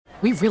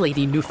We really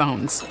need new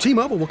phones.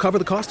 T-Mobile will cover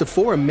the cost of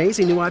 4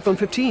 amazing new iPhone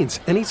 15s,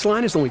 and each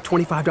line is only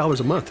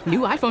 $25 a month. New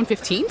iPhone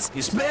 15s?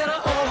 It's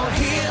better over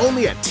here.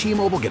 Only at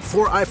T-Mobile, get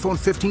 4 iPhone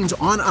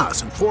 15s on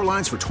us and 4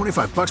 lines for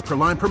 $25 per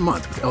line per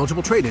month with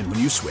eligible trade-in when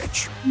you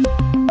switch.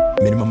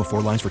 Minimum of 4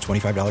 lines for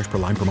 $25 per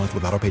line per month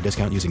with autopay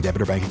discount using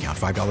debit or bank account.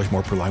 $5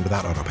 more per line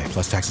without autopay,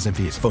 plus taxes and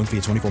fees. Phone fee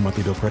at 24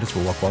 monthly bill credits for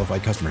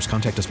well-qualified customers.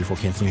 Contact us before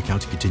canceling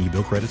account to continue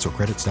bill credits or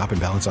credit stop and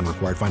balance on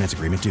required finance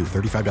agreement due.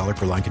 $35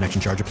 per line connection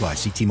charge applies.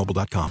 See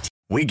T-Mobile.com.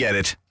 We get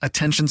it.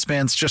 Attention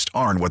spans just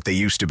aren't what they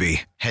used to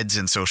be. Heads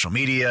in social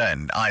media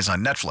and eyes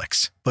on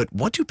Netflix. But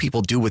what do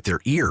people do with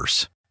their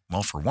ears?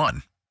 Well, for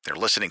one, they're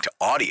listening to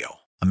audio.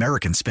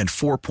 Americans spend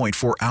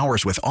 4.4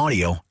 hours with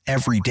audio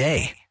every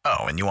day.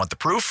 Oh, and you want the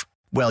proof?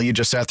 Well, you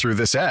just sat through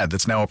this ad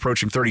that's now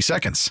approaching 30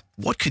 seconds.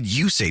 What could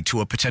you say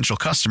to a potential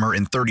customer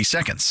in 30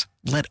 seconds?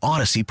 Let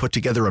Odyssey put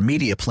together a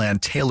media plan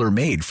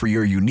tailor-made for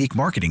your unique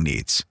marketing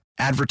needs.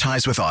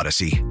 Advertise with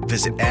Odyssey.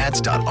 Visit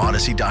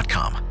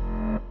ads.odyssey.com.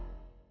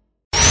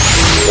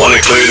 Want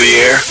to clear the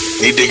air?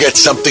 Need to get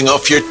something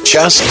off your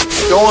chest?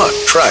 Go on,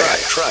 try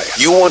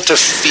it. You want to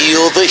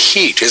feel the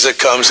heat as it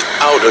comes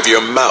out of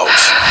your mouth.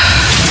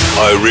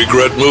 I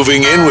regret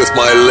moving in with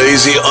my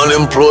lazy,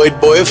 unemployed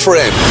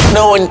boyfriend.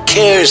 No one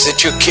cares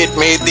that your kid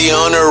made the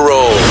honor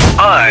roll.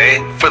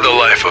 I, for the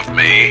life of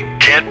me,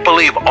 can't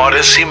believe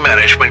Odyssey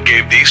Management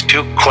gave these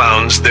two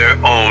clowns their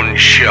own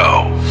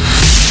show.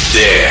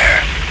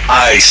 There,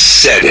 I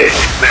said it.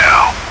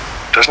 Now,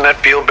 doesn't that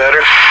feel better?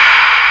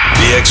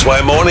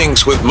 BXY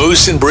Mornings with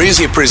Moose and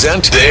Breezy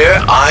present There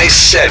I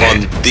Said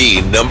It on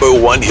the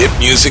 #1 hit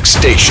music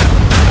station.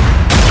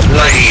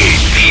 98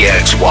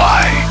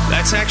 BXY.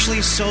 That's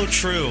actually so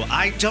true.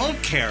 I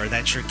don't care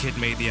that your kid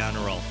made the honor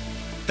roll.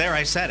 There,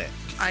 I said it.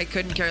 I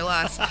couldn't care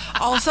less.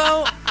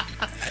 Also,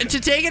 to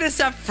take it a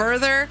step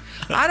further,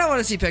 I don't want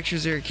to see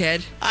pictures of your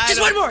kid.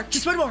 Just one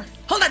more.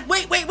 Hold on.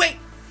 Wait.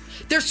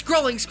 They're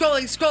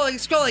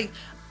scrolling.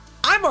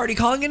 I'm already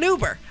calling an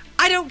Uber.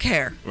 I don't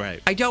care.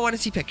 Right. I don't want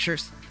to see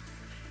pictures.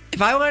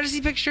 If I wanted to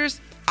see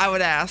pictures, I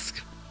would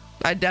ask.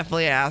 I'd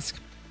definitely ask.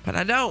 But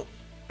I don't.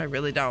 I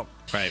really don't.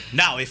 Right.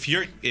 Now, if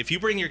you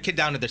bring your kid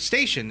down to the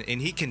station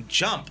and he can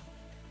jump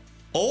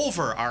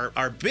over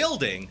our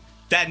building,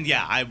 then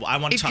yeah, I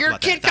want to talk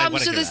about that. If your kid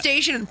comes to the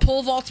station and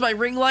pole vaults my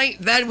ring light,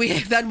 then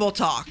we'll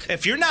talk.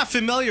 If you're not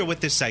familiar with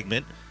this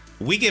segment,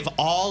 we give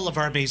all of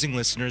our amazing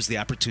listeners the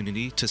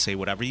opportunity to say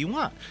whatever you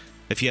want.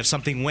 If you have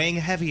something weighing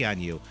heavy on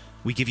you,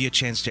 we give you a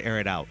chance to air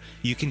it out.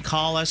 You can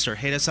call us or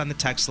hit us on the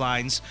text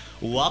lines.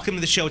 Welcome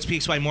to the show. It's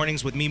PXY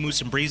Mornings with me,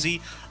 Moose and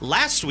Breezy.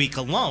 Last week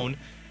alone,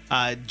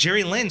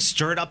 Jerry Lynn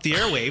stirred up the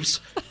airwaves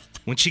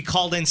when she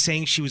called in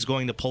saying she was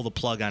going to pull the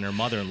plug on her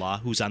mother-in-law,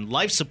 who's on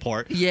life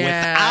support,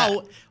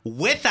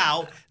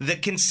 without the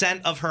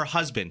consent of her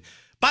husband.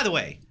 By the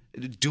way,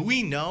 do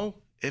we know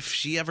if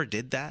she ever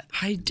did that?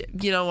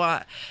 You know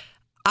what?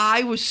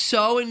 I was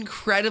so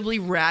incredibly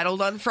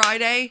rattled on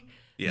Friday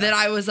that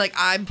I was like,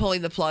 I'm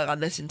pulling the plug on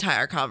this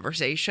entire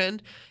conversation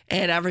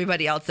and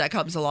everybody else that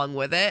comes along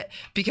with it,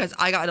 because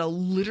I got in a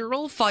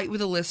literal fight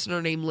with a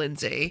listener named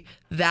Lindsay.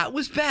 That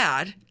was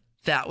bad.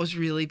 That was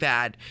really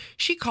bad.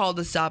 She called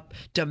us up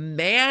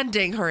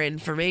demanding her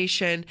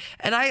information,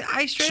 and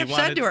I straight up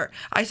said to her,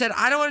 I said,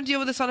 I don't want to deal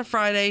with this on a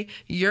Friday.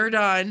 You're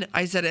done.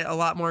 I said it a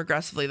lot more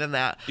aggressively than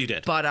that. You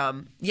did. But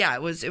yeah,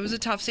 it was a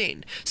tough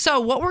scene. So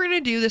what we're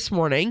going to do this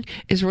morning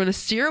is we're going to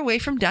steer away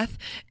from death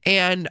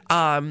and,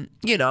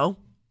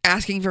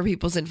 asking for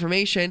people's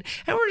information,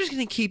 and we're just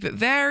going to keep it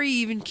very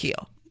even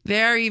keel.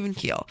 Very even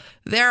keel.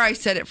 There, I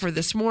said it for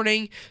this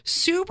morning.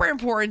 Super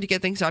important to get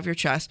things off your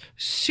chest.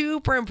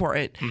 Super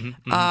important.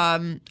 Mm-hmm.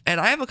 And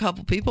I have a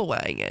couple people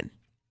weighing in.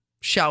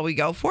 Shall we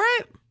go for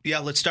it? Yeah,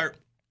 let's start.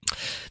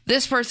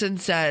 This person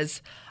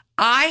says,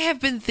 I have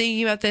been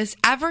thinking about this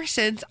ever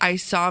since I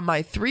saw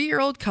my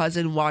 3-year-old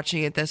cousin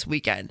watching it this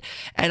weekend.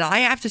 And I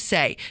have to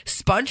say,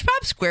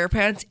 SpongeBob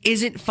SquarePants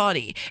isn't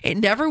funny. It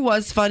never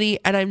was funny,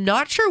 and I'm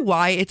not sure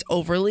why it's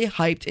overly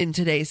hyped in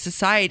today's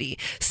society.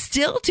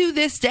 Still to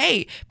this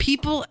day,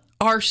 people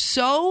are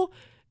so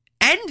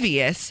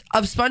envious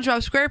of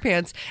SpongeBob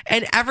SquarePants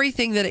and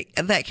everything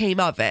that came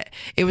of it.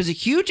 It was a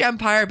huge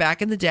empire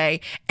back in the day,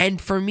 and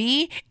for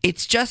me,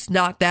 it's just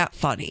not that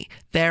funny.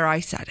 There, I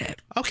said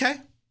it. Okay.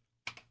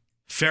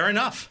 Fair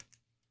enough.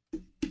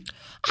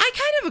 I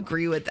kind of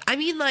agree with that. I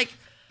mean, I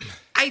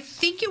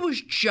think it was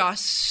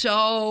just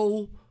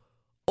so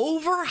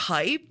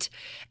overhyped.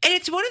 And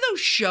it's one of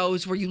those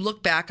shows where you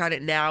look back on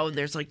it now and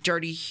there's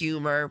dirty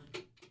humor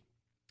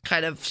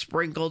kind of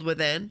sprinkled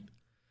within.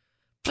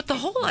 But the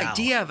whole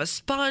idea of a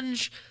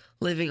sponge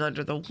living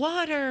under the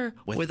water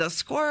with a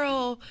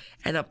squirrel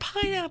and a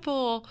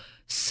pineapple,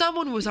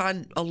 someone was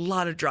on a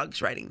lot of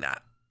drugs writing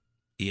that.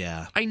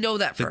 Yeah. I know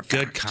that for a fact. The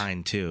good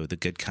kind, too. The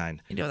good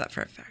kind. I know that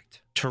for a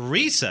fact.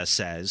 Teresa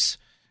says,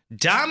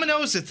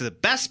 Domino's is the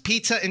best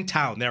pizza in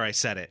town. There, I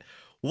said it.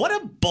 What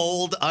a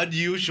bold,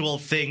 unusual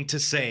thing to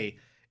say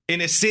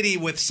in a city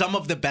with some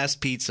of the best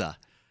pizza.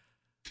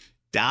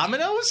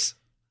 Domino's?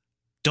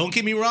 Don't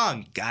get me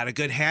wrong. Got a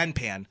good hand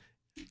pan.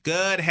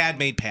 Good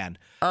handmade pan.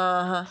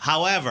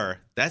 However,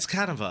 that's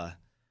kind of a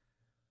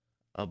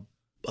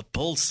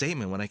bold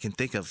statement when I can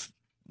think of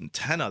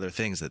 10 other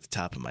things at the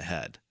top of my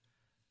head.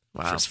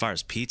 Wow. As far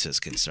as pizza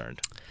is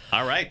concerned.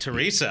 All right,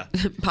 Teresa.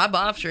 Pop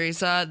off,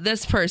 Teresa.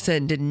 This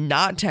person did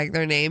not tag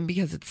their name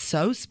because it's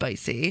so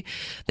spicy.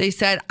 They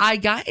said, I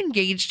got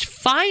engaged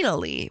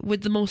finally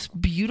with the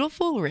most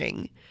beautiful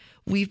ring.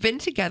 We've been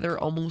together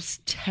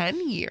almost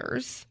 10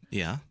 years.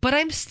 Yeah. But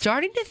I'm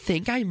starting to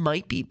think I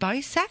might be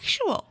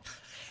bisexual.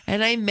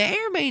 And I may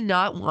or may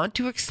not want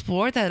to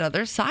explore that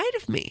other side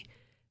of me.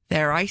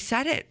 There, I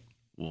said it.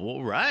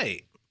 All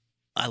right.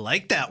 I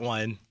like that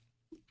one.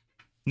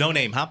 No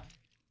name, huh?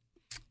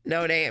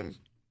 No name.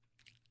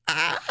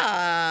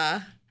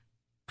 Yeah,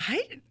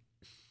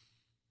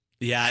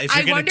 if I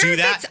you're going to do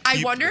that.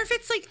 I wonder if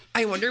it's like,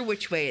 I wonder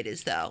which way it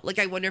is though. Like,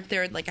 I wonder if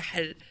they're in like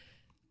a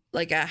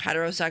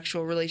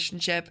heterosexual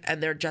relationship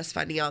and they're just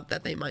finding out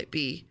that they might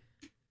be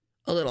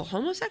a little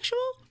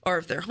homosexual, or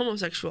if they're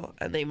homosexual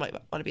and they might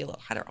want to be a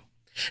little hetero.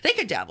 They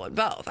could dabble in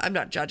both. I'm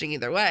not judging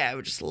either way. I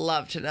would just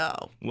love to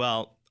know.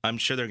 Well, I'm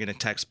sure they're going to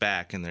text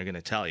back and they're going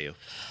to tell you.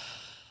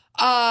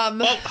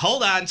 Oh,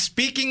 hold on.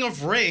 Speaking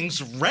of rings,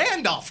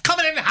 Randolph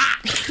coming in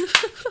hot.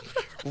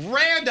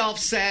 Randolph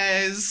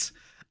says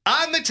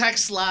on the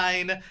text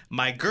line,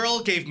 my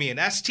girl gave me an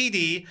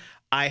STD.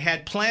 I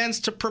had plans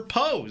to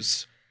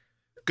propose.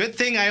 Good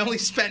thing I only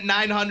spent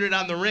 $900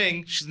 on the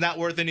ring. She's not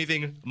worth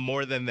anything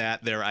more than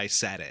that. There, I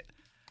said it.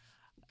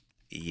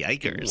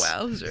 Yikers.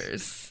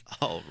 wowzers.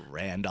 Oh,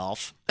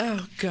 Randolph.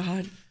 Oh,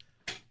 God.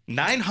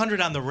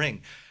 $900 on the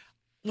ring.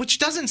 Which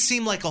doesn't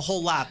seem like a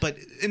whole lot, but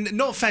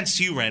no offense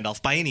to you,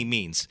 Randolph, by any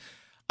means.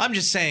 I'm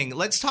just saying,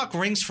 let's talk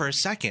rings for a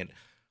second.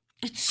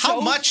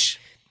 How much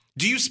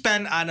do you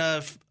spend on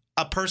a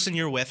person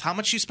you're with? How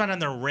much you spend on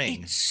their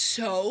ring? It's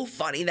so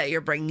funny that you're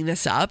bringing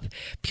this up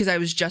because I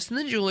was just in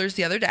the jewelers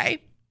the other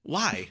day.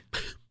 Why?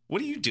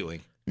 What are you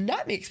doing?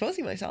 Not me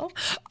exposing myself.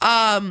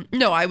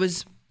 No, I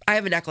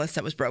have a necklace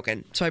that was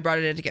broken, so I brought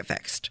it in to get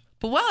fixed.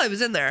 But while I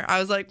was in there, I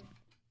was like,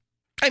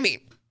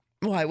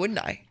 why wouldn't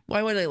I?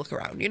 Why wouldn't I look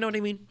around? You know what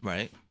I mean?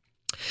 Right.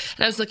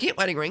 And I was looking at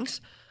wedding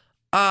rings.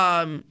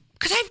 Because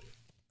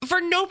for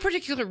no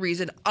particular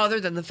reason other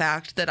than the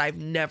fact that I've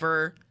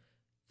never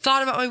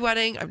thought about my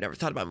wedding. I've never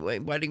thought about my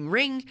wedding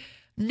ring.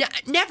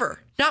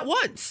 Never. Not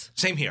once.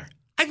 Same here.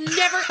 I've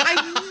never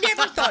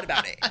thought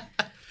about it.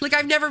 Like,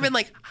 I've never been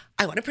like,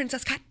 I want a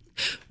princess cut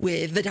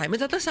with the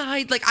diamonds at the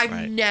side. Like, I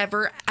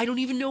don't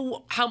even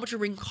know how much a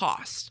ring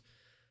costs.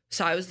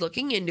 So I was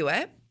looking into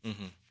it.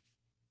 Mm-hmm.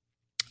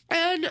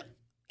 And,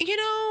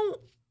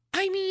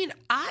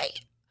 I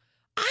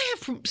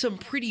have some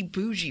pretty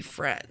bougie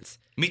friends.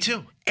 Me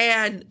too.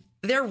 And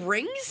their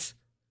rings,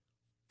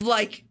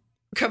 like,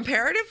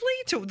 comparatively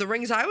to the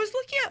rings I was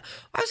looking at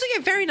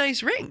very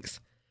nice rings.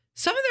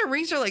 Some of their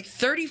rings are like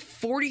 $30,000,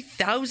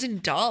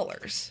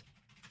 $40,000.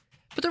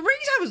 But the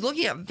rings I was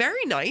looking at,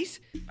 very nice.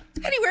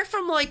 Anywhere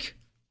from like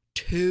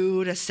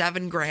 $2,000 to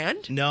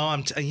 $7,000. No,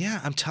 I'm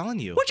telling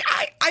you. Which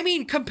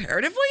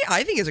comparatively,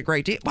 I think is a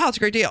great deal. Wow, it's a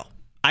great deal.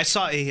 I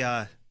saw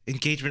a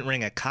engagement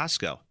ring at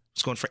Costco.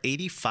 It's going for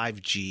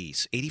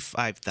 $85,000.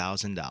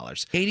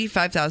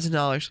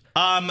 $85,000.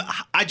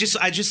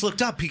 I just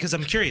looked up because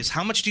I'm curious.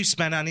 How much do you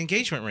spend on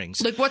engagement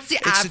rings? Like, what's the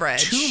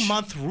average? It's a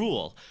 2-month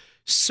rule.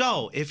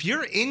 So if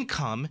your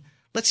income,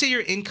 let's say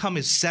your income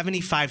is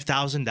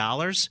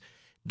 $75,000,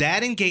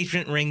 that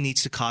engagement ring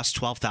needs to cost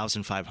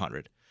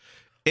 $12,500.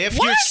 If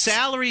your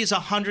salary is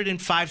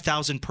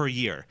 $105,000 per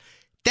year,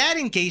 that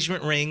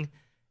engagement ring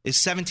is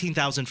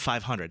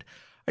 $17,500.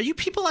 Are you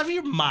people out of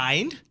your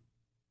mind?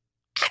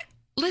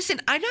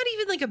 Listen, I'm not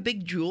even like a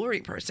big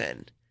jewelry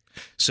person.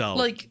 So,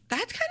 like,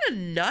 that's kind of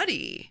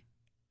nutty.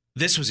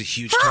 This was a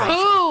huge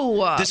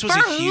turnoff. This was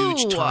a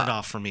huge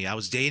turnoff for me. I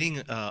was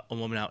dating a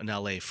woman out in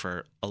LA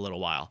for a little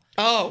while.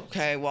 Oh,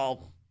 okay.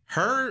 Well,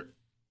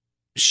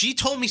 she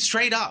told me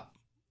straight up,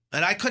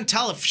 and I couldn't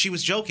tell if she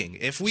was joking.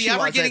 If we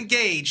ever get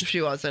engaged,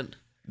 she wasn't.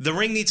 The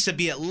ring needs to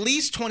be at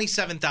least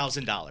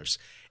 $27,000,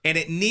 and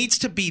it needs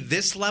to be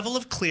this level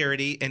of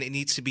clarity, and it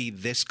needs to be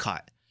this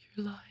cut.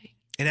 You're lying.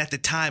 And at the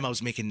time, I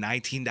was making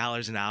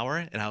 $19 an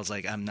hour, and I was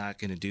like, I'm not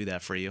going to do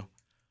that for you.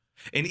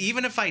 And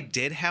even if I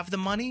did have the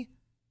money,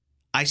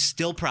 I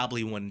still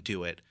probably wouldn't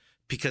do it,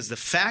 because the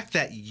fact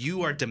that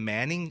you are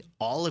demanding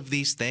all of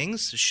these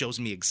things shows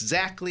me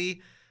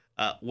exactly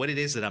what it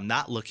is that I'm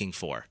not looking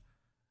for.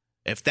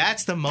 If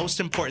that's the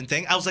most important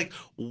thing, I was like,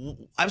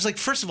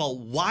 first of all,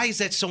 why is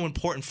that so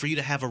important for you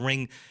to have a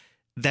ring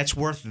that's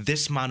worth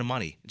this amount of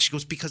money? And she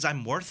goes, because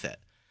I'm worth it.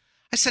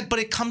 I said, but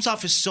it comes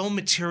off as so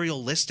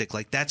materialistic.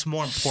 Like, that's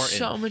more important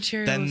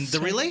than the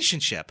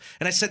relationship.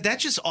 And I said, that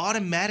just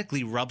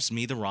automatically rubs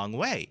me the wrong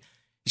way.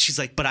 And she's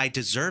like, but I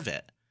deserve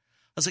it.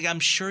 I was like, I'm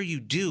sure you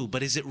do,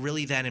 but is it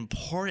really that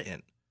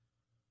important?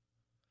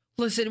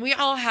 Listen, we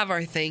all have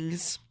our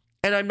things,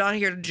 and I'm not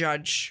here to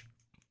judge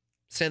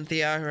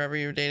Cynthia, whoever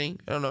you're dating.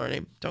 I don't know her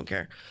name. Don't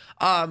care.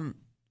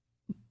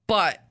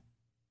 But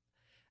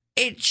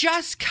it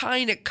just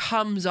kind of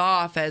comes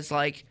off as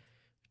like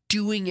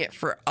doing it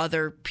for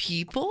other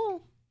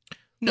people.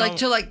 No.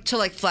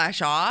 to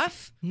flash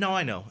off. No,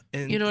 I know.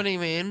 And You know what I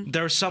mean?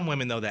 there are some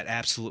women, though, that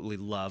absolutely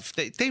love.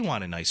 They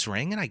want a nice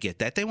ring, and I get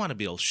that. They want to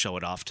be able to show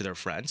it off to their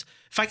friends.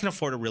 If I can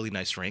afford a really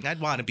nice ring, I'd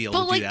want to be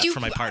able to do that for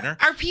my partner.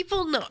 Are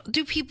people know?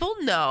 Do people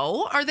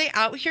know? Are they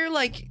out here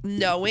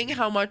knowing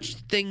how much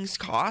things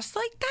cost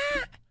like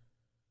that?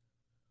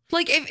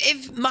 Like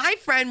if my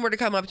friend were to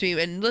come up to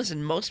me and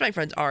listen, most of my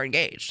friends are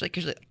engaged.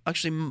 Actually,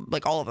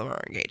 all of them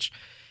are engaged.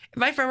 If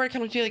my friend were to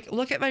come up to me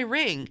look at my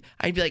ring,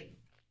 I'd be like,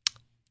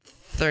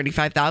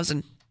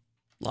 $35,000.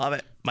 Love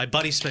it. My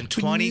buddy spent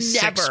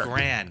 $26 Never.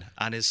 grand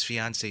on his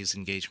fiance's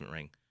engagement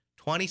ring.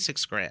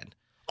 $26 grand.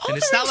 All And the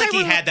it's not rings like I he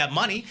would- had that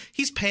money.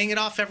 He's paying it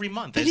off every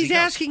month. And as he he's goes.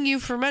 asking you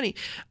for money.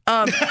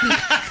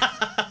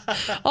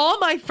 All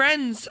my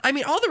friends,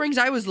 all the rings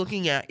I was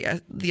looking at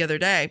the other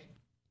day,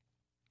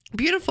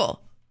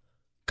 beautiful.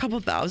 Couple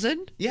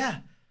thousand? Yeah.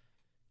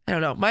 I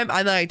don't know.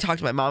 I talked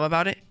to my mom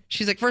about it.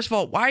 She's like, first of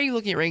all, why are you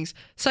looking at rings?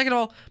 Second of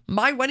all,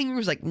 my wedding ring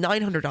was like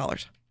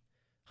 $900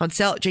 on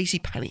sale at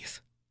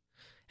JCPenney's.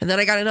 And then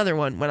I got another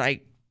one when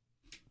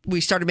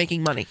we started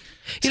making money.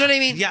 You know what I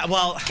mean? Yeah,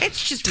 well,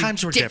 it's just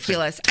times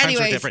ridiculous. were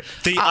different. Anyways,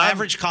 The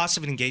average cost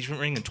of an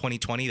engagement ring in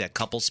 2020 that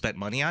couples spent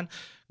money on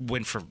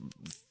went for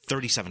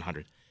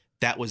 $3,700.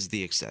 That was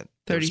the extent.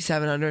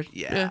 $3,700.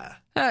 Yeah.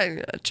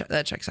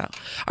 That checks out.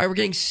 All right, we're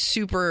getting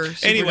super down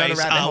a Anyways,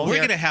 rabbit hole we're here.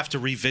 going to have to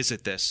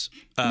revisit this.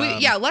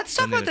 Let's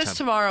talk about another this time.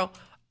 tomorrow.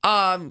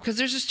 Because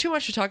there's just too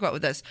much to talk about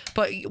with this.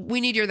 But we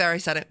need your there. I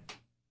said it.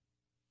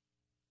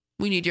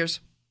 We need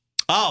yours.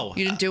 Oh,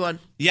 You didn't do one.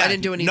 yeah, I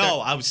didn't do one either.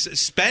 No, I was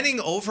spending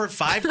over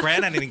 $5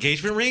 grand on an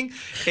engagement ring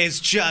is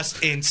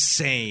just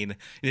insane.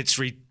 It's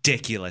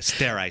ridiculous.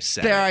 There, I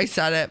said. There, it. I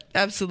said it.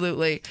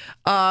 Absolutely.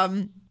 For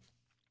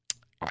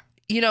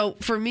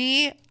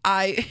me,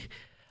 I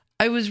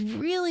was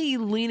really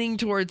leaning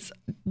towards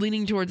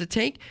a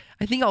take.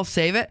 I think I'll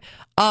save it.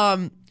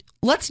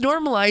 Let's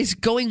normalize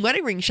going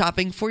wedding ring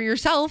shopping for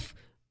yourself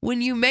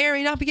when you may or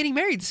may not be getting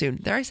married soon.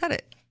 There, I said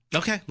it.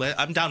 Okay,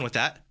 I'm down with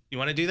that. You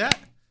want to do that?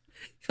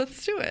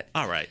 Let's do it.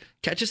 All right.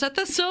 Catch us at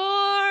the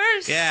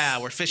source. Yeah,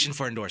 we're fishing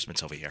for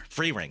endorsements over here.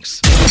 Free rings.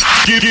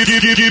 I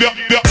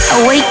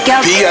wake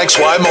up,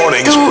 PXY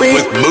Mornings Do it.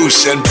 with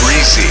Moose and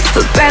Breezy.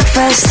 for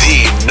breakfast.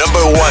 The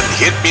 #1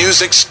 hit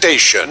music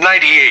station.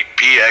 98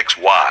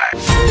 PXY.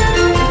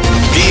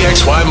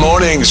 PXY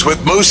Mornings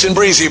with Moose and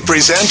Breezy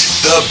present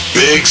the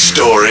big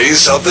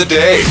stories of the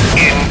day.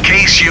 In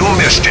case you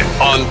missed it.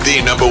 On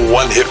the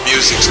 #1 hit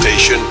music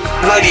station,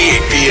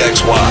 98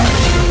 PXY.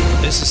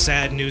 This is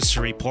sad news to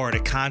report. A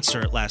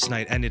concert last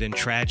night ended in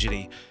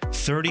tragedy.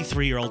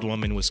 33-year-old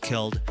woman was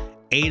killed,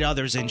 8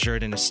 others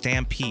injured in a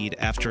stampede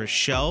after a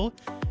show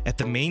at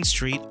the Main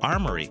Street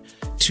Armory.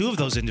 2 of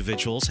those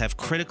individuals have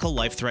critical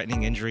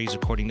life-threatening injuries,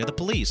 according to the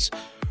police.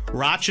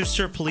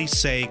 Rochester police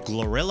say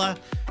Glorilla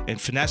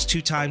and Finesse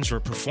 2 Times were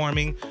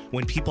performing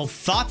when people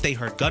thought they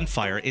heard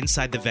gunfire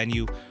inside the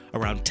venue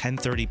around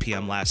 10:30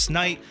 p.m. last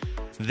night.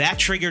 That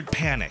triggered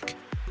panic.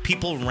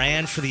 People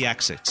ran for the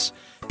exits.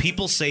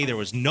 People say there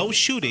was no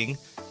shooting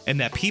and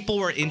that people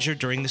were injured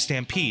during the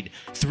stampede.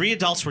 3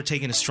 adults were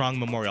taken to Strong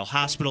Memorial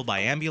Hospital by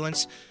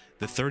ambulance.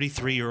 The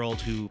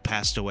 33-year-old who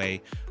passed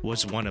away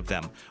was one of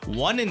them.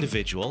 One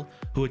individual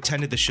who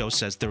attended the show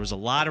says there was a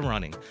lot of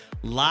running.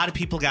 A lot of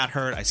people got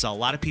hurt. I saw a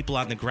lot of people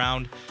on the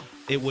ground.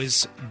 It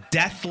was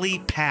deathly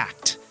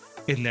packed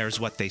in there is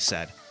what they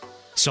said.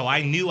 So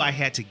I knew I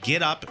had to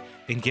get up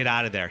and get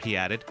out of there, he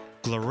added.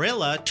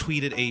 Glorilla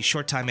tweeted a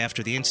short time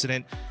after the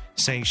incident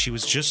saying she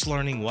was just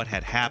learning what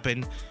had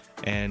happened,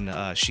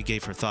 and she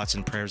gave her thoughts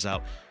and prayers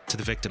out to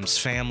the victim's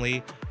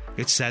family.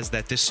 It says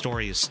that this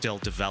story is still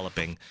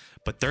developing,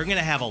 but they're going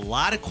to have a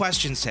lot of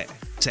questions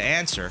to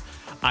answer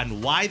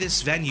on why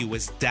this venue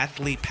was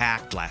deathly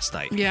packed last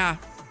night. Yeah.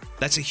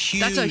 That's a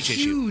huge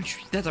issue.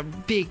 That's a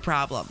big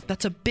problem.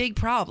 That's a big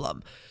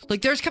problem.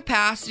 Like, there's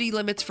capacity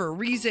limits for a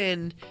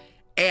reason,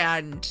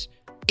 and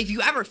if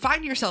you ever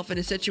find yourself in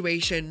a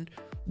situation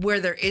where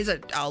there is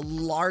a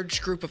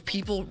large group of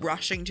people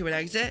rushing to an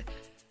exit,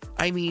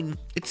 I mean,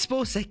 it's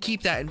supposed to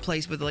keep that in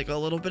place with like a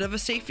little bit of a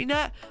safety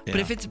net. Yeah.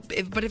 But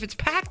if it's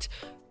packed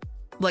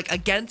like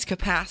against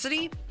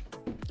capacity,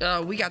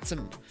 we got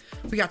some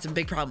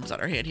big problems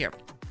on our hand here.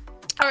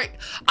 All right.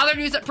 Other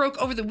news that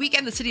broke over the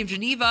weekend, the city of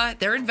Geneva,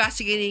 they're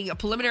investigating a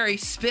preliminary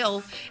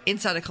spill in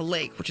Seneca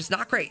Lake, which is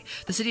not great.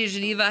 The city of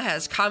Geneva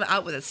has come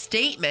out with a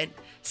statement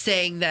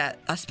saying that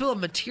a spill of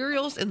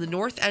materials in the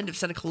north end of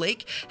Seneca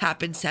Lake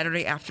happened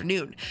Saturday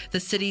afternoon. The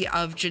city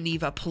of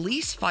Geneva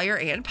Police, Fire,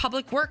 and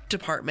Public Work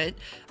Department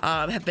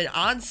have been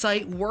on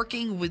site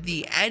working with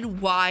the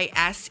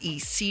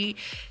NYSEC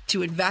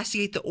to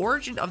investigate the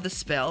origin of the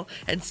spill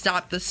and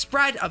stop the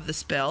spread of the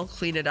spill,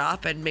 clean it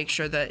up, and make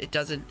sure that it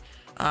doesn't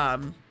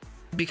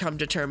become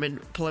determined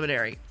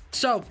preliminary.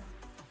 So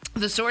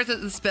The source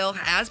of the spill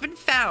has been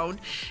found,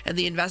 and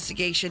the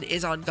investigation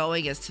is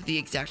ongoing as to the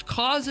exact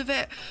cause of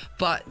it.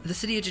 But the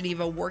city of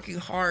Geneva working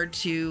hard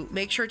to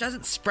make sure it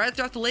doesn't spread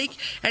throughout the lake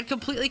and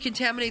completely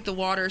contaminate the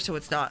water, so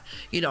it's not,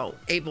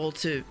 able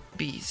to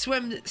be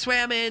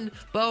swam in,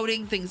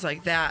 boating, things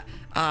like that.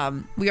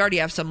 We already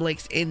have some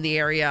lakes in the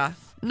area.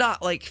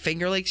 Not like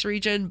Finger Lakes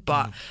region,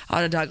 but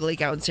Onondaga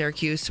Lake out in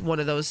Syracuse, one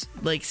of those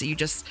lakes that you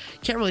just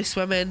can't really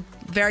swim in.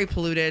 Very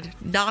polluted,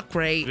 not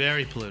great.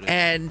 Very polluted.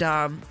 And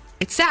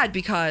it's sad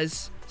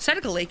because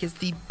Seneca Lake is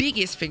the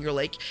biggest Finger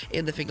Lake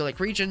in the Finger Lake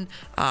region.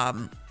 A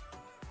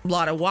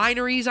lot of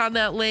wineries on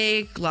that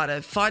lake, a lot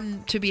of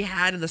fun to be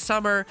had in the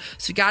summer.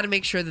 So you got to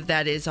make sure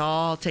that is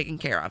all taken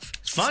care of.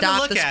 It's fun Stop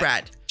to look the at.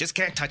 spread. Just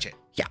can't touch it.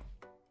 Yeah,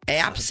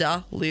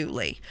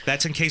 absolutely.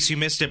 That's in case you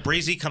missed it.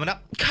 Breezy coming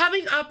up.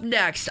 Coming up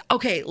next.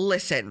 Okay,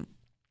 listen.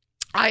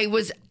 I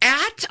was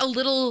at a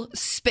little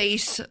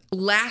space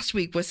last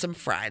week with some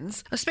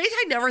friends, a space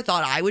I never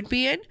thought I would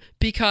be in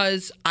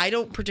because I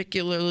don't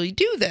particularly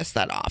do this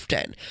that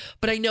often.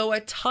 But I know a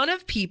ton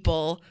of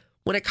people,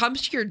 when it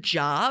comes to your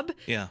job,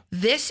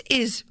 this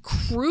is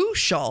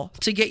crucial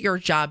to get your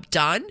job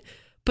done.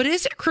 But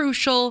is it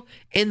crucial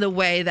in the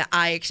way that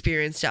I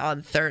experienced it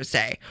on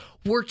Thursday?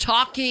 We're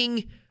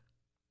talking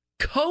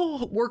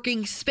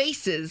co-working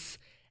spaces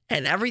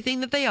and everything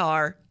that they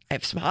are. I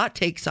have some hot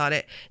takes on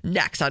it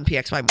next on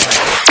PXY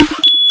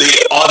Morning.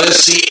 The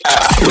Odyssey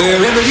app.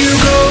 Wherever you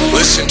go.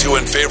 Listen to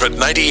and favorite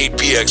 98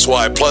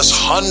 PXY plus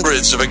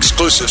hundreds of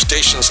exclusive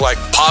stations like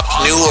Pop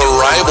New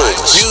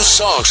Arrivals. New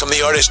songs from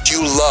the artist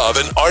you love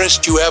and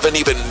artists you haven't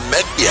even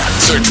met yet.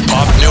 Search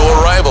Pop New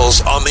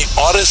Arrivals on the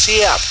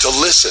Odyssey app to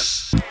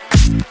listen.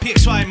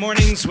 PXY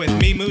Mornings with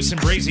me, Moose, and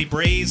Breezy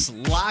Breeze.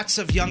 Lots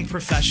of young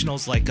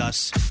professionals like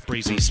us,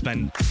 Breezy,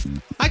 spend,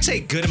 I'd say,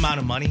 a good amount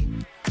of money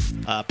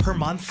per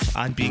month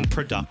on being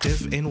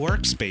productive in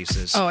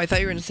workspaces. Oh, I thought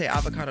you were going to say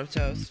avocado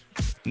toast.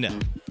 No.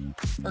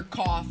 Or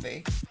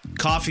coffee.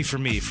 Coffee for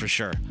me, for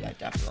sure. Yeah,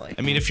 definitely.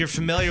 I mean, if you're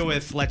familiar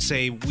with, let's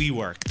say,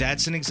 WeWork,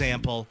 that's an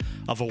example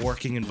of a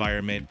working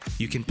environment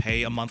you can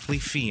pay a monthly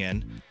fee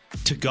in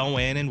to go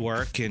in and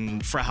work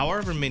and for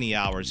however many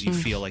hours you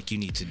feel like you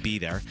need to be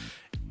there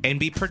and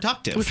be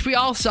productive. Which we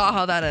all saw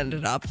how that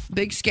ended up.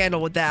 Big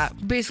scandal with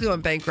that. Basically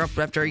went bankrupt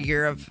after a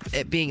year of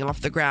it being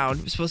off the ground.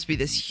 It was supposed to be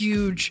this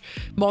huge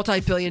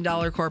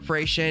multi-billion-dollar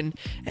corporation,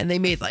 and they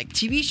made like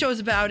TV shows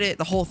about it,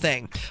 the whole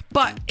thing.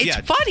 But it's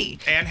funny.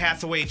 Anne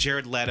Hathaway,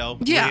 Jared Leto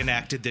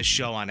reenacted this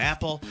show on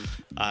Apple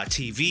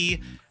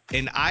TV,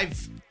 and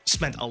I've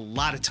spent a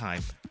lot of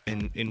time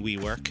in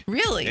WeWork.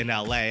 Really? In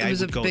LA. It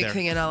was a big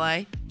thing in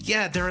LA?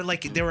 Yeah, they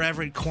were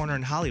every corner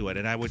in Hollywood,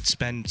 and I would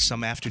spend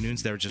some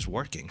afternoons there just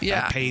working.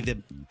 Yeah. I'd pay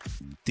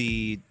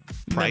the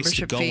price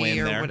membership to go fee in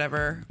or there.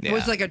 whatever. Yeah. It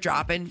was like a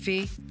drop-in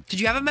fee. Did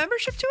you have a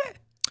membership to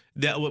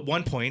it? At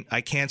one point,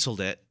 I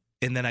canceled it,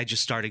 and then I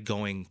just started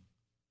going.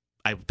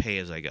 I pay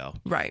as I go.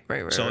 Right.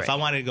 So if I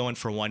wanted to go in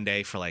for one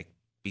day for like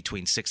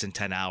between 6 and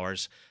 10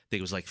 hours, I think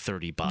it was like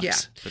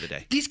 $30 for the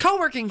day. These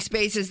co-working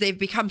spaces, they've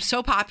become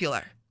so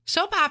popular.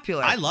 So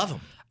popular. I love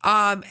them.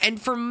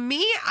 And for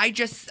me, I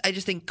just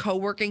think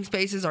co-working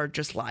spaces are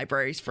just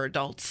libraries for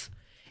adults.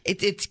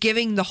 It's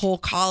giving the whole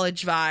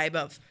college vibe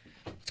of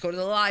let's go to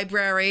the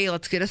library,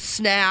 let's get a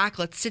snack,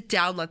 let's sit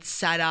down, let's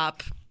set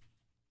up.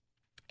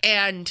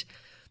 And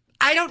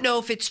I don't know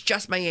if it's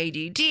just my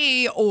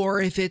ADD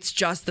or if it's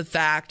just the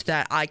fact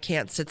that I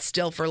can't sit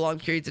still for long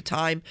periods of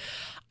time.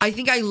 I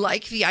think I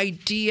like the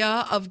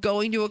idea of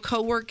going to a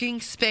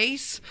co-working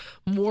space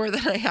more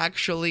than I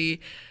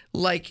actually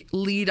like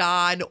lead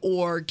on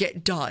or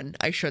get done,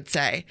 I should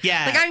say.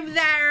 Yeah. Like I'm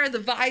there, the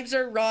vibes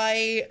are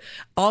right.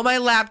 All my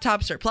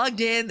laptops are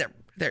plugged in,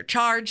 they're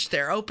charged,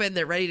 they're open,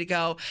 they're ready to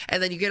go.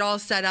 And then you get all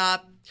set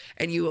up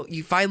and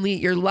you finally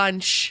eat your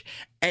lunch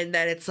and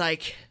then it's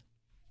like,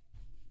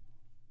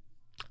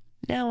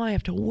 now I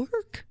have to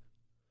work.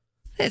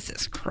 This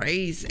is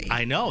crazy.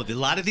 I know. A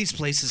lot of these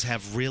places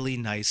have really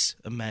nice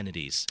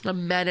amenities.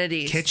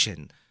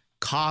 Kitchen,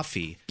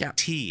 coffee,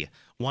 tea.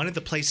 One of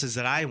the places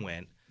that I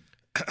went,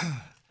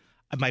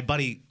 my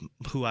buddy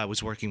who I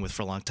was working with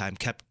for a long time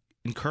kept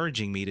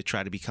encouraging me to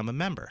try to become a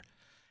member.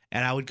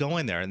 And I would go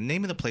in there. And the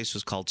name of the place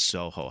was called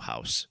Soho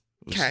House.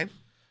 Okay.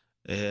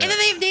 And then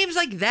they have names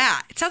like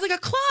that. It sounds like a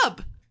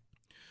club.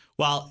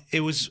 Well,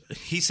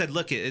 he said,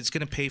 look, it's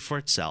going to pay for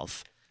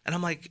itself. And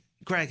I'm like,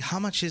 Greg, how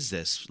much is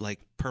this,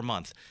 like, per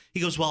month? He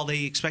goes, well,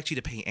 they expect you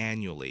to pay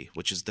annually,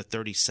 which is the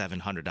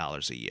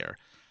 $3,700 a year.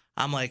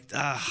 I'm like,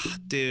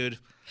 dude.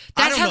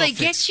 That's how they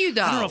get you,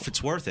 though. I don't know if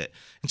it's worth it.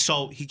 And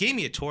so he gave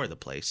me a tour of the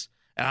place,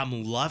 and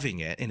I'm loving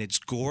it, and it's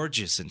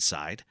gorgeous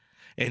inside.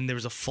 And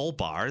there's a full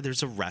bar.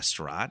 There's a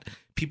restaurant.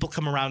 People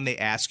come around and they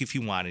ask you if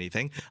you want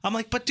anything. I'm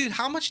like, but, dude,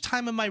 how much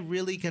time am I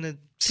really going to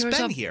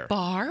spend here?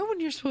 Bar when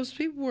you're supposed to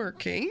be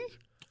working?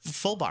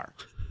 Full bar.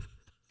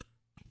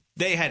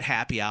 They had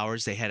happy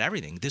hours. They had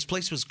everything. This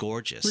place was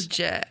gorgeous.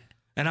 Legit.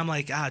 And I'm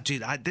like,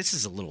 dude, this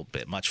is a little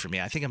bit much for me.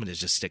 I think I'm going to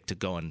just stick to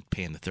going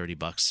paying the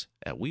 $30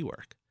 at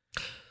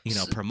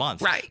WeWork, per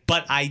month. Right.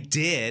 But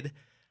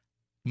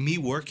me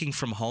working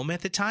from home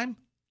at the time,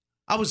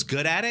 I was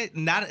good at it.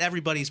 Not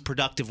everybody's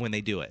productive when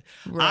they do it.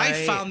 Right.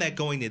 I found that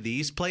going to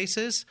these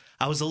places,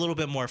 I was a little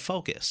bit more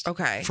focused.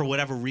 Okay. For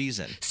whatever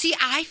reason. See,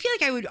 I feel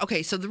like I would.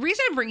 Okay, so the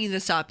reason I'm bringing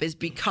this up is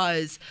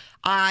because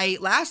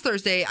last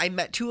Thursday I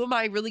met two of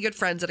my really good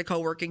friends at a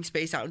co-working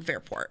space out in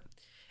Fairport.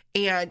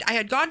 And I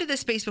had gone to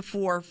this space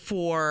before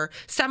for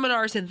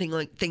seminars and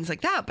things like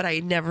that, but I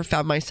had never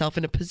found myself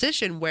in a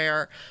position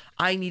where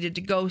I needed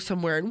to go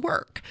somewhere and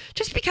work.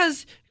 Just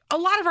because a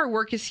lot of our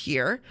work is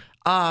here.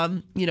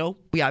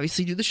 We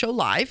obviously do the show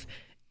live.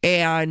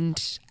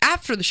 And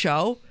after the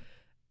show,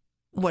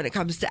 when it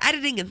comes to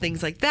editing and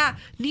things like that,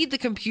 need the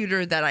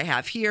computer that I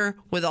have here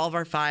with all of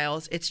our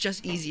files. It's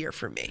just easier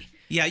for me.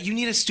 Yeah, you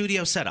need a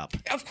studio setup.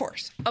 Of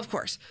course.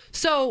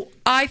 So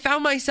I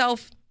found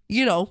myself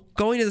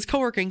going to this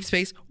co-working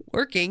space,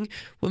 working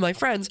with my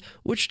friends,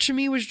 which to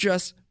me was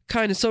just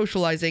kind of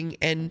socializing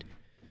and,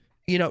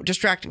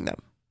 distracting them.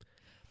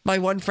 My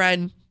one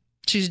friend,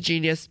 she's a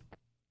genius.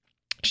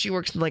 She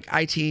works in like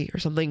IT or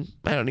something.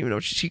 I don't even know.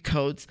 She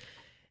codes.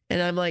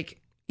 And I'm like,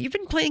 you've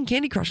been playing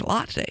Candy Crush a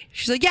lot today.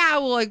 She's like, yeah,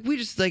 well, like we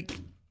just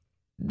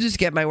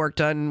get my work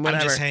done,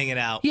 whatever. I'm just hanging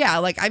out. Yeah,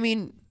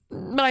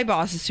 my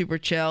boss is super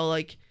chill.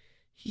 Like,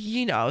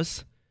 he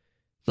knows.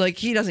 Like,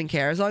 he doesn't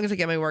care. As long as I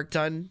get my work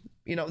done,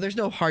 there's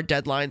no hard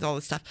deadlines, all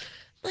this stuff.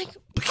 Like,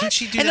 but can't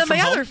she do and that then from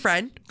my home? other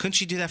friend. Couldn't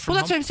she do that from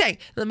Well, that's home? what I'm saying.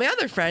 And then my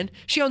other friend,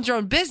 she owns her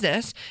own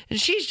business, and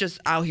she's just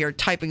out here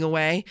typing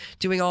away,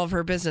 doing all of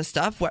her business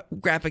stuff,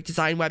 graphic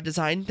design, web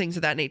design, things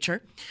of that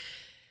nature.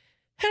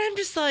 And I'm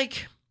just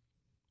like,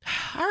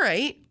 all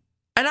right.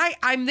 And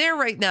I'm there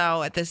right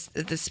now at this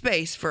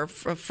space for a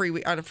free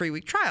week, on a free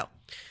week trial.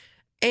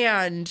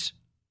 And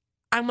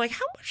I'm like,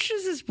 how much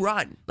does this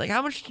run? Like,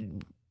 how much?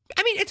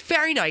 I mean, it's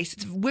very nice.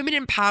 It's women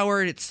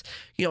empowered. It's,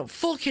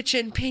 full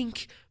kitchen,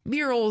 pink,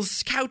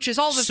 murals, couches,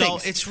 all the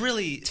things. So it's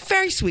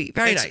very sweet,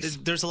 very nice.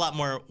 There's a lot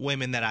more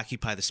women that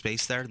occupy the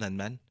space there than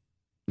men.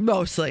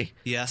 Mostly.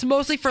 Yeah. It's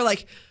mostly for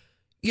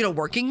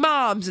working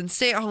moms and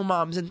stay-at-home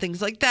moms and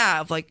things like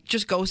that. Of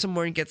just go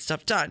somewhere and get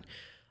stuff done.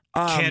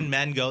 Can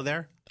men go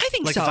there? I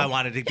think so. If I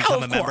wanted to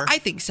become a member? I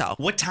think so.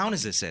 What town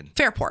is this in?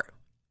 Fairport.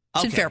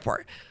 It's in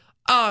Fairport.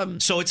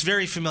 So it's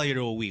very familiar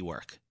to a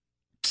WeWork.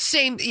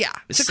 Same, yeah.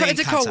 It's a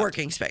concept.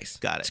 co-working space.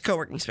 Got it. It's a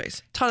co-working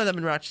space. Ton of them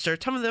in Rochester.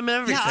 Ton of them in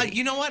every city.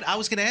 You know what? I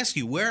was going to ask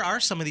you, where are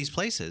some of these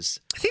places?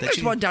 I think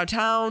there's one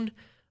downtown.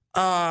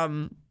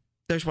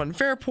 There's one in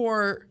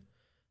Fairport.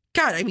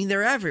 God, I mean,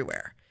 they're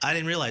everywhere. I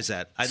didn't realize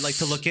that. I'd like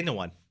to look into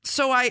one.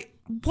 So what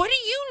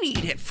do you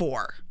need it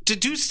for? To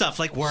do stuff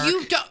like work.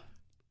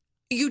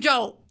 You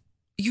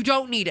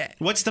don't need it.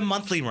 What's the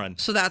monthly run?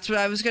 So that's what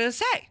I was going to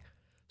say.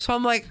 So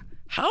I'm like,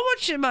 how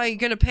much am I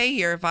going to pay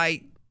here if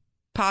I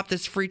pop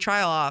this free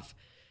trial off?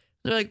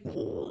 They're like,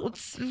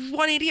 it's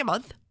 $180 a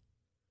month.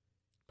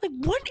 Like,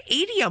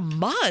 $180 a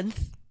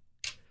month?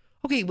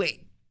 Okay,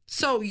 wait.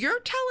 So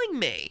you're telling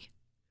me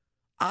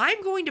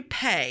I'm going to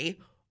pay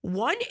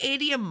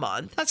 $180 a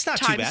month? That's not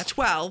too times bad.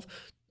 12.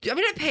 I'm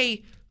going to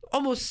pay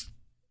almost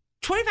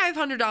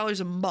 $2,500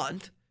 a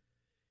month.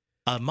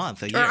 A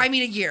month, a year. Or I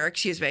mean a year,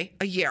 excuse me.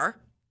 A year.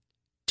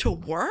 To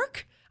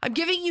work? I'm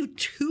giving you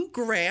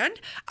 $2,000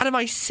 out of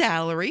my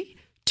salary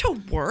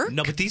to work?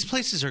 No, but these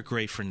places are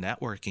great for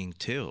networking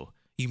too.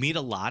 You meet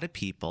a lot of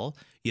people.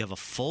 You have a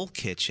full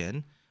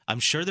kitchen. I'm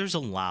sure there's a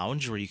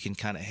lounge where you can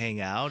kind of hang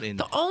out. And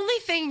the only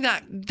thing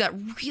that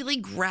really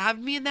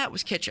grabbed me in that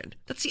was kitchen.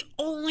 That's the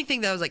only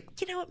thing that I was like,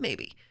 you know what,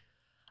 maybe.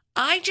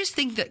 I just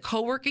think that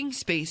co-working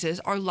spaces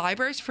are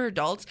libraries for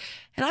adults.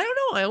 And I don't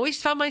know, I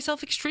always found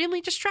myself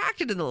extremely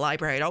distracted in the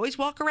library. I'd always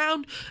walk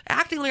around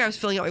acting like I was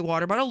filling out my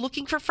water bottle,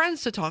 looking for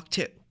friends to talk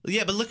to.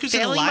 Yeah, but look who's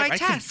Failing in the my library. I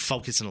can test.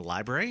 focus in the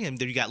library, and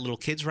there you got little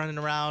kids running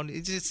around.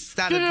 It's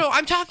not No,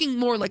 I'm talking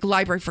more like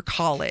library for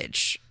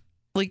college.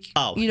 Like,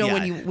 yeah.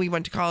 when we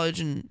went to college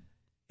and...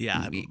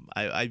 Yeah,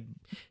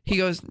 he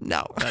goes,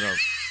 no. I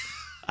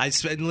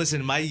don't.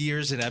 Listen, my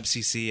years in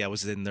MCC, I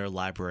was in their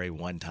library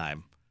one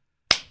time.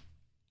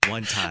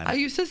 I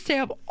used to stay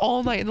up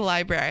all night in the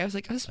library. I was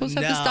like, I was supposed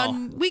to have this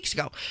done weeks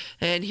ago.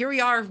 And here we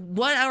are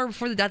 1 hour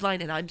before the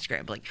deadline, and I'm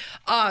scrambling.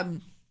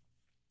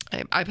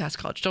 I passed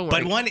college, don't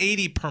worry. But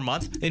 $180 per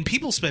month, and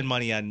people spend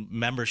money on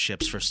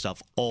memberships for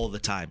stuff all the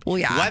time. Well,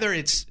 yeah. Whether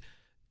it's,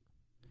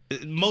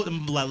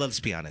 let's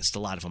be honest, a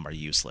lot of them are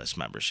useless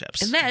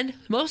memberships. And then,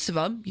 most of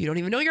them, you don't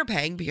even know you're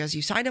paying because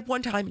you signed up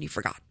one time and you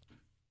forgot.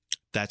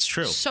 That's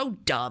true. So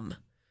dumb.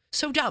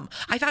 So dumb.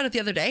 I found it the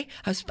other day.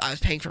 I was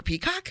paying for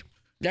Peacock.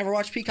 Never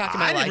watched Peacock in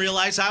my life. I didn't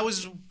realize I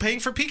was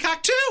paying for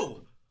Peacock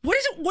too. What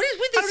is with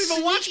I this don't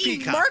even watch sneaky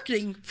Peacock.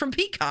 marketing from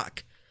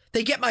Peacock?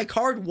 They get my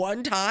card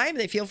one time.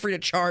 They feel free to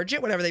charge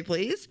it whenever they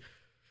please.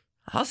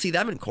 I'll see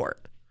them in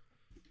court.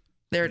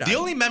 They're done. The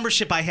only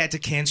membership I had to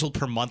cancel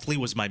per monthly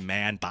was my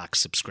Man Box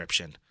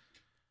subscription.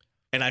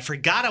 And I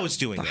forgot I was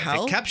doing it.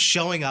 hell? It kept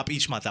showing up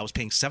each month. I was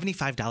paying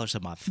 $75 a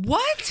month.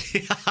 What?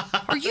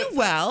 Are you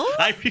well?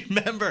 I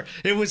remember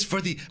it was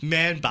for the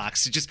Man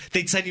Box.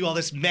 They'd send you all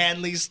this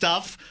manly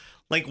stuff.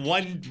 Like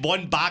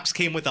one box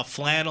came with a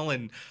flannel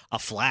and a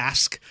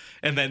flask,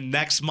 and then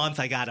next month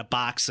I got a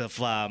box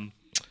of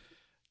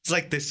It's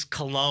like this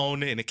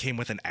cologne, and it came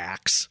with an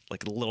axe,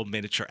 like a little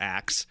miniature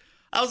axe.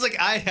 I was like,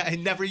 I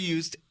never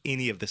used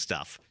any of this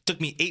stuff.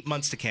 Took me 8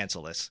 months to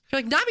cancel this.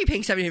 You're like, not me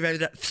paying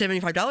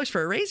 $75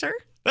 for a razor.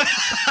 Hey,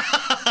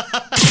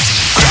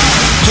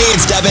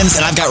 it's Devins,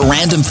 and I've got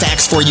random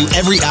facts for you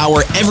every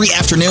hour, every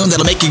afternoon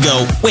that'll make you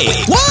go, wait,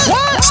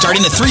 what?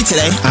 Starting at 3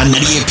 today on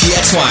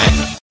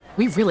 98PXY.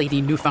 We really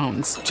need new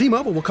phones.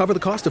 T-Mobile will cover the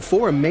cost of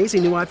 4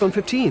 amazing new iPhone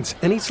 15s,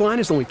 and each line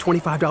is only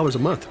 $25 a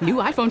month. New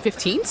iPhone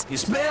 15s?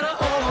 It's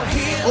better over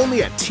here.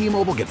 Only at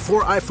T-Mobile, get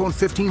 4 iPhone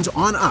 15s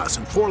on us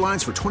and 4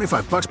 lines for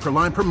 $25 per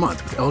line per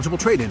month with eligible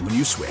trade-in when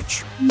you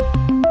switch.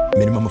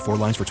 Minimum of 4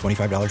 lines for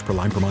 $25 per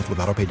line per month with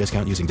autopay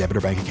discount using debit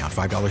or bank account.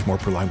 $5 more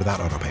per line without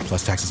autopay,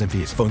 plus taxes and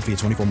fees. Phone fee at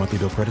 24 monthly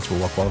bill credits for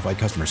well-qualified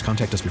customers.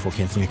 Contact us before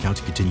canceling account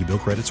to continue bill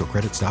credits or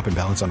credit stop and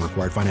balance on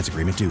required finance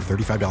agreement due.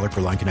 $35 per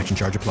line connection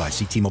charge applies.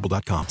 See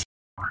T-Mobile.com.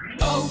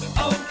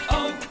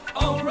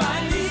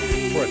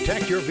 O'Reilly.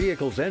 Protect your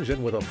vehicle's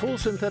engine with a full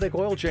synthetic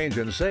oil change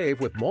and save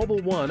with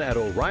Mobil 1 at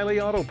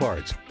O'Reilly Auto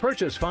Parts.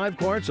 Purchase 5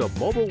 quarts of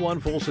Mobil 1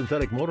 full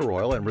synthetic motor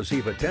oil and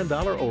receive a $10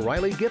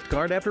 O'Reilly gift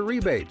card after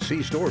rebate.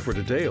 See store for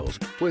details.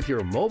 With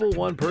your Mobil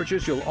 1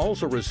 purchase, you'll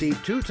also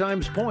receive 2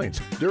 times points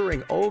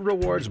during O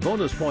Rewards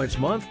Bonus Points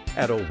Month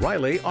at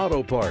O'Reilly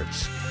Auto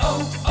Parts.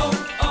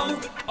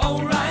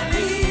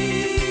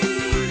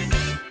 O'Reilly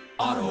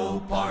Auto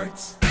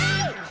Parts.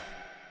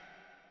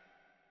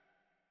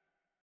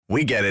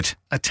 We get it.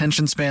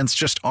 Attention spans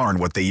just aren't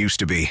what they used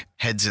to be.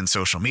 Heads in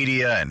social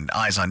media and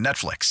eyes on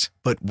Netflix.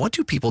 But what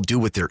do people do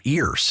with their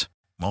ears?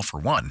 Well, for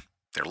one,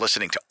 they're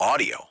listening to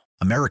audio.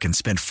 Americans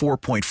spend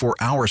 4.4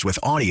 hours with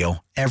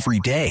audio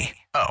every day.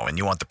 Oh, and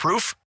you want the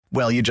proof?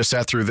 Well, you just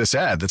sat through this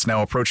ad that's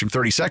now approaching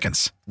 30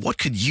 seconds. What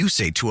could you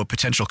say to a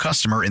potential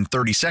customer in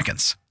 30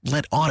 seconds?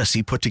 Let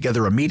Odyssey put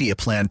together a media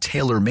plan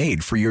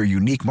tailor-made for your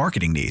unique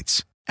marketing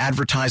needs.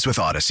 Advertise with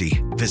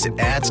Odyssey. Visit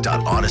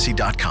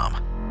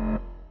ads.odyssey.com.